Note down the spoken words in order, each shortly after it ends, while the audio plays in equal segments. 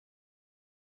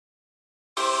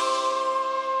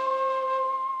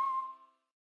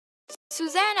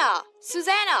Susanna!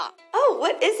 Susanna! Oh,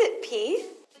 what is it, P?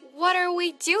 What are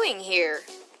we doing here?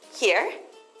 Here?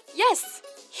 Yes,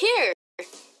 here!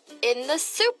 In the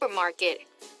supermarket.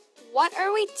 What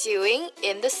are we doing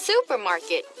in the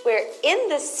supermarket? We're in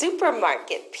the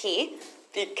supermarket, P,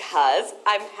 because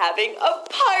I'm having a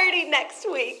party next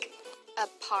week. A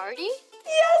party?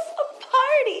 Yes, a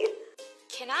party.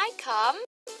 Can I come?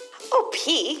 Oh,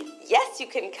 P, yes, you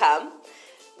can come.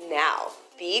 Now,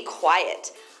 be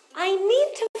quiet. I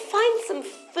need to find some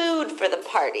food for the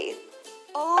party.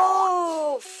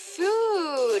 Oh,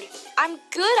 food. I'm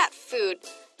good at food.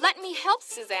 Let me help,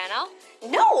 Susanna.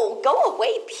 No, go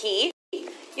away, P.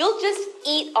 You'll just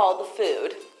eat all the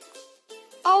food.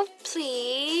 Oh,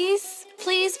 please.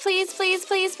 Please, please, please,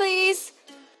 please, please.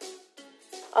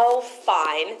 Oh,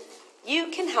 fine. You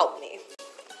can help me.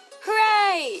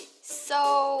 Hooray!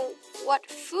 So, what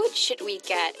food should we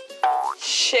get?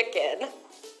 Chicken.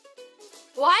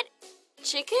 What?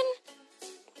 Chicken?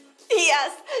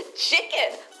 Yes,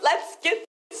 chicken. Let's get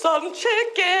some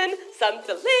chicken. Some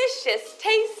delicious,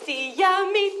 tasty,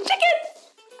 yummy chicken.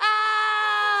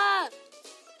 Ah!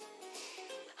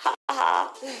 Ha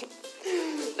ha.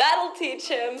 That'll teach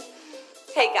him.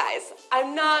 Hey guys,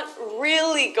 I'm not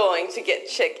really going to get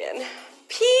chicken.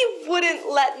 P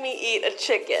wouldn't let me eat a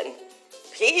chicken.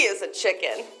 P is a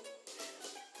chicken.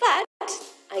 But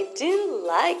I do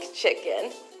like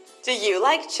chicken. Do you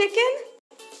like chicken?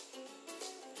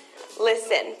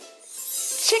 Listen.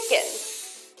 Chicken.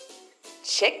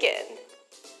 Chicken.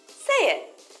 Say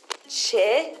it.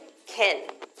 Chicken.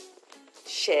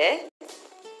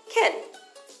 Chicken.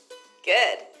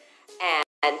 Good.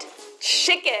 And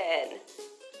chicken.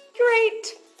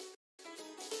 Great.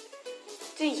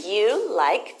 Do you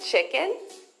like chicken?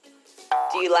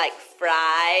 Do you like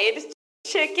fried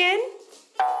chicken?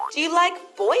 Do you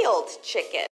like boiled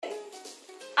chicken?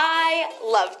 I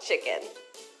love chicken.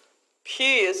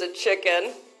 P is a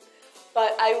chicken,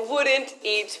 but I wouldn't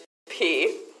eat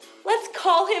P. Let's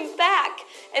call him back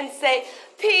and say,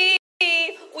 P,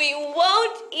 we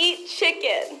won't eat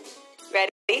chicken.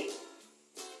 Ready?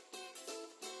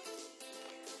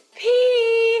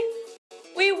 P,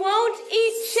 we won't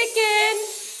eat chicken.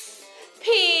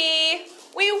 P,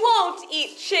 we won't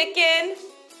eat chicken.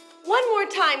 One more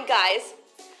time, guys.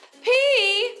 P,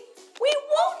 we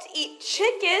won't eat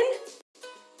chicken.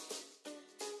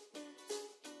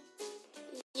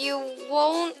 You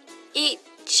won't eat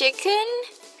chicken?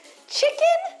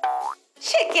 Chicken?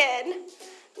 Chicken.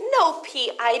 No,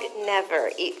 P, I'd never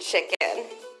eat chicken.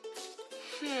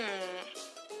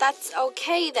 That's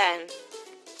okay then.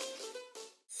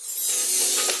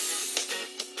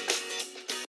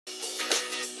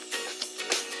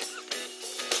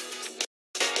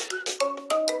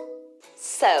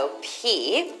 So,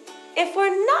 P, if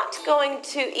we're not going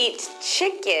to eat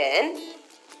chicken,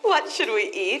 what should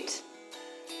we eat?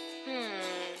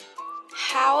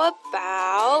 How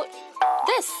about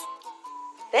this?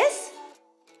 This?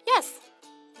 Yes,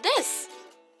 this.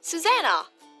 Susanna,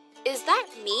 is that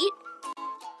meat?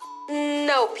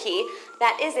 No, P,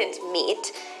 that isn't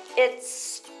meat.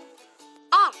 It's...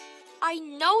 Ah, I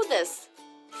know this.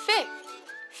 Fish.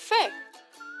 Fish.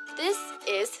 This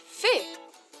is fish.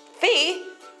 Fee?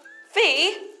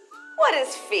 Fee? What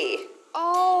is fee?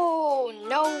 Oh,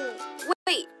 no.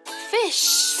 Wait, fish.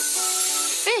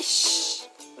 Fish.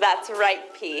 That's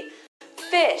right, P.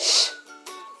 Fish.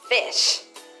 Fish.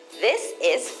 This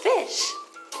is fish.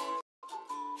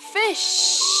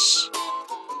 Fish.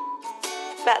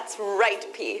 That's right,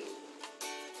 P.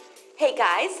 Hey,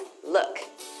 guys, look.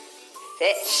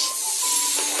 Fish.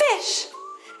 Fish.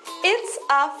 It's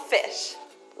a fish.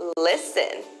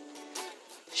 Listen.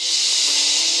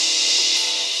 Shh.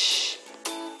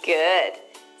 Good.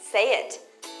 Say it.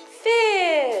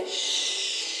 Fish.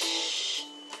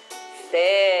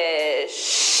 Fish.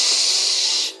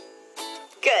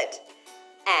 Good.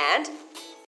 And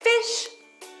fish.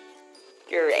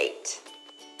 Great.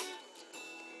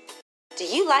 Do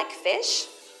you like fish?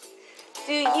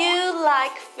 Do you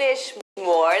like fish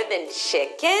more than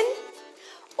chicken?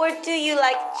 Or do you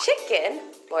like chicken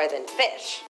more than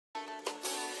fish?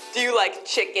 Do you like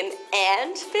chicken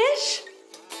and fish?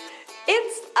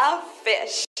 It's a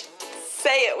fish.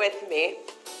 Say it with me.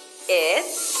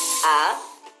 It's a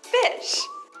fish.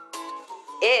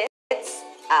 It's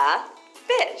a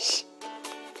fish.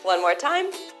 One more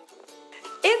time.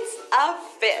 It's a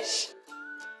fish.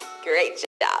 Great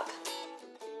job.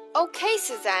 Okay,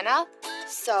 Susanna.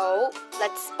 So,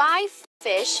 let's buy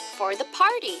fish for the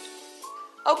party.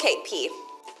 Okay, P.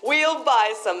 We'll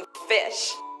buy some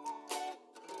fish.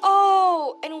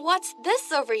 Oh, and what's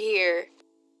this over here?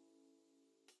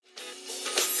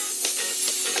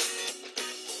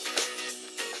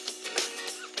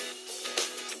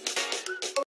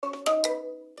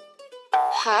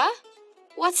 Huh?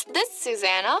 What's this,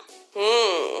 Susanna?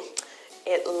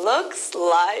 It looks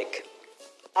like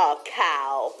a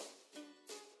cow.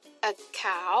 A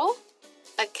cow?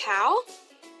 A cow?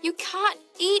 You can't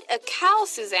eat a cow,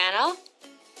 Susanna.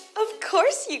 Of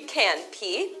course you can,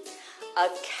 P. A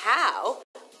cow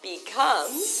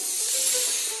becomes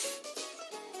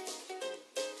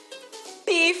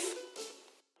beef.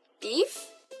 Beef?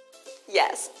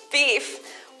 Yes, beef.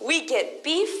 We get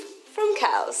beef from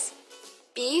cows.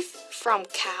 Beef from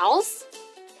cows?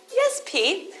 Yes,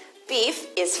 P. Beef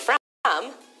is from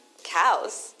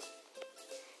cows.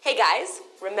 Hey guys,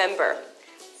 remember,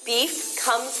 beef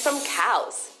comes from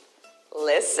cows.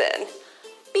 Listen,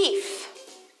 beef.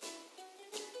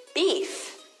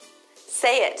 Beef.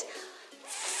 Say it.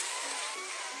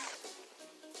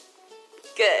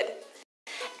 Good.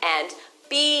 And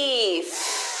beef.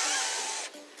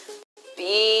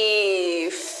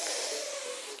 Beef.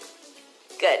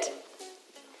 Good.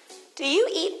 Do you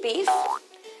eat beef?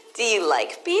 Do you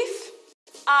like beef?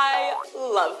 I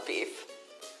love beef.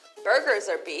 Burgers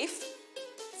are beef.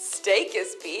 Steak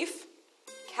is beef.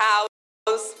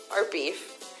 Cows are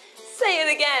beef. Say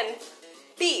it again.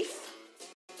 Beef.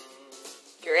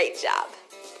 Great job.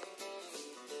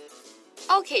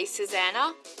 Okay,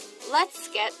 Susanna. Let's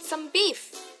get some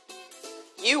beef.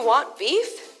 You want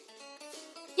beef?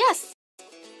 Yes,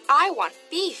 I want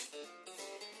beef.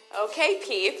 Okay,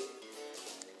 P.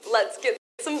 Let's get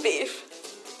some beef.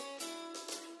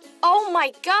 Oh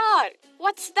my God!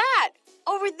 What's that?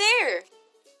 Over there!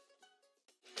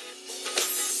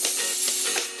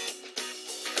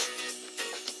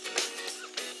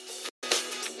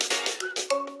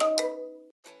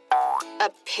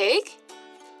 A pig?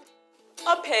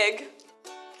 A pig.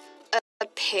 A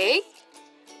pig?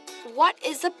 What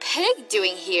is a pig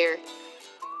doing here?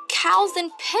 Cows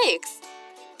and pigs.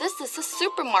 This is a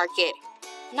supermarket,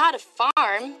 not a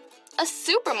farm. A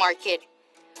supermarket.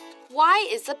 Why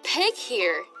is a pig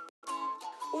here?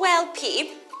 Well,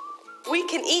 P, we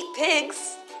can eat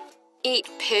pigs. Eat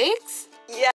pigs?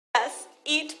 Yes,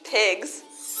 eat pigs.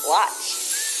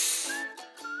 Watch.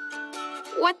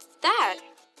 What's that?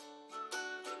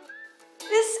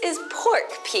 This is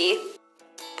pork, P.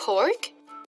 Pork?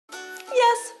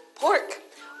 Yes, pork.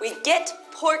 We get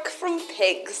pork from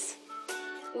pigs.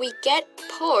 We get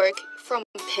pork from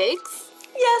pigs?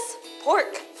 Yes,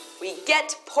 pork. We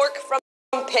get pork from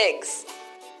pigs.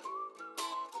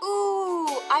 Ooh,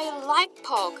 I like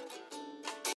pork.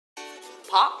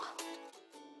 Pork?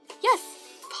 Yes,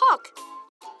 pork.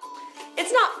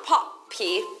 It's not pork,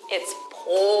 P. It's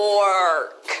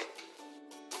pork.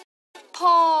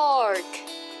 Pork.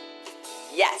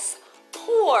 Yes,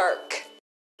 pork.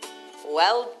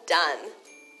 Well done.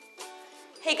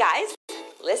 Hey guys,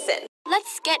 listen.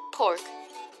 Let's get pork.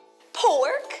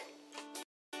 Pork?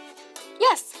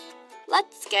 Yes,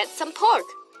 let's get some pork.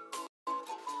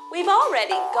 We've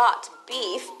already got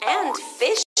beef and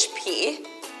fish, P.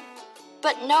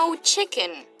 But no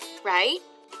chicken, right?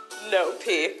 No,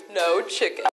 P. No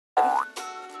chicken.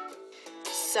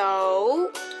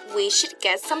 So, we should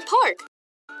get some pork.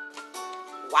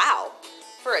 Wow.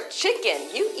 For a chicken,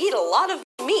 you eat a lot of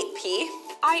meat, P.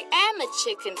 I am a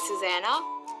chicken, Susanna.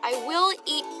 I will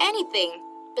eat anything,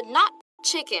 but not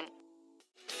chicken.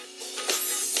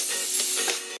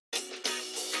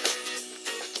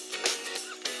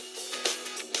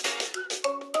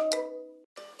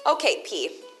 Okay,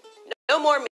 P. No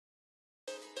more meat.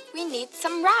 We need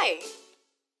some rye.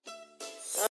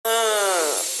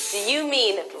 Do you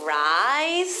mean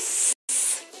rice?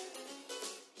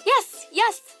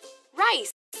 Yes,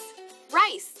 rice.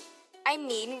 Rice. I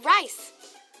mean rice.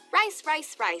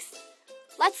 Rice.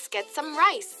 Let's get some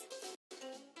rice.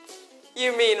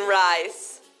 You mean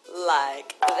rice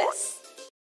like this?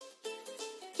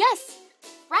 Yes,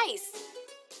 rice.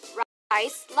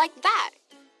 Rice like that.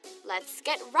 Let's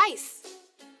get rice.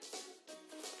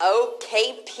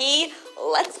 Okay, P.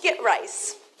 Let's get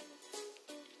rice.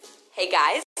 Hey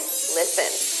guys,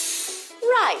 listen.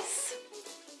 Rice.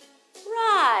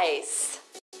 Rice.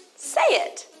 Say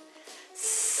it.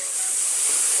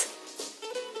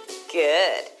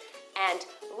 Good. And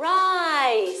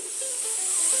rice.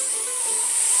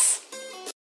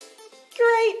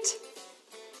 Great.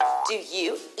 Do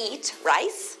you eat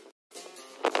rice?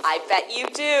 I bet you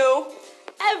do.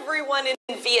 Everyone in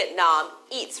Vietnam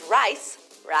eats rice,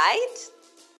 right?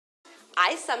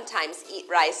 I sometimes eat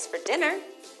rice for dinner.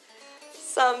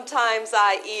 Sometimes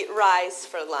I eat rice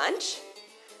for lunch.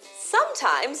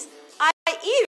 Sometimes